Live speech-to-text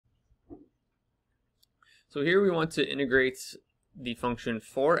So here we want to integrate the function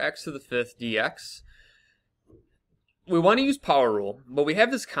 4x to the fifth dx. We want to use power rule, but we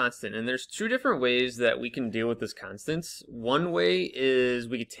have this constant, and there's two different ways that we can deal with this constant. One way is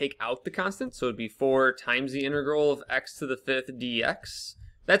we could take out the constant, so it'd be 4 times the integral of x to the fifth dx.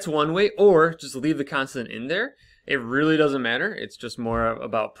 That's one way, or just leave the constant in there. It really doesn't matter. It's just more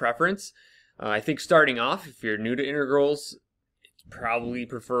about preference. I think starting off, if you're new to integrals, it's probably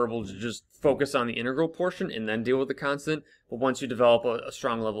preferable to just focus on the integral portion and then deal with the constant. But once you develop a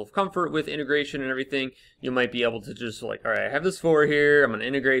strong level of comfort with integration and everything, you might be able to just like, all right, I have this 4 here, I'm going to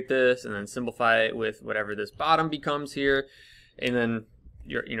integrate this and then simplify it with whatever this bottom becomes here, and then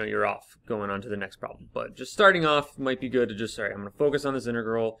you're off going on to the next problem. But just starting off might be good to just, all right, I'm going to focus on this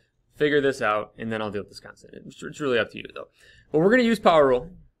integral, figure this out, and then I'll deal with this constant. It's really up to you though. But we're going to use power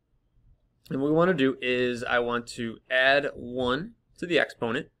rule. And what we want to do is I want to add 1 to the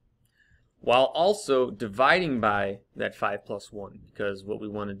exponent while also dividing by that 5 plus 1. Because what we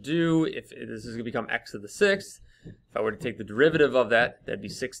want to do, if this is going to become x to the 6th, if I were to take the derivative of that, that'd be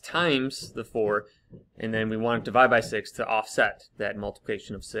 6 times the 4. And then we want to divide by 6 to offset that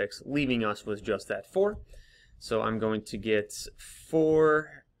multiplication of 6, leaving us with just that 4. So I'm going to get 4x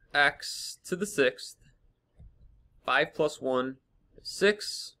to the 6th, 5 plus 1 is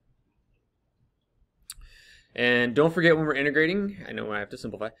 6. And don't forget when we're integrating, I know I have to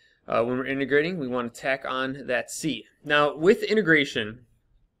simplify, when we're integrating, we want to tack on that c. Now, with integration,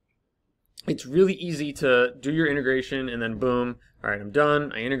 it's really easy to do your integration and then boom, all right, I'm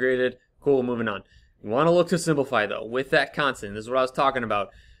done, I integrated, cool, moving on. You want to look to simplify though, with that constant. This is what I was talking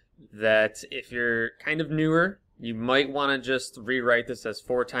about, that if you're kind of newer, you might want to just rewrite this as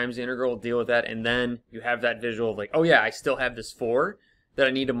 4 times the integral, deal with that, and then you have that visual of like, oh yeah, I still have this 4 that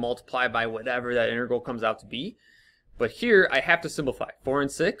I need to multiply by whatever that integral comes out to be. But here I have to simplify 4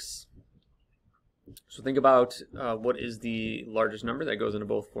 and 6. So think about what is the largest number that goes into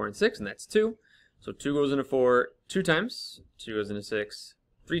both 4 and 6, and that's 2. So 2 goes into 4 2 times, 2 goes into 6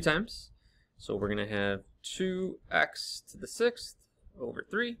 3 times. So we're going to have 2x to the 6th over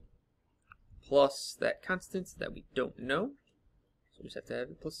 3 plus that constant that we don't know. So we just have to have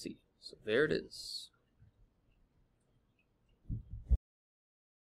it plus c. So there it is.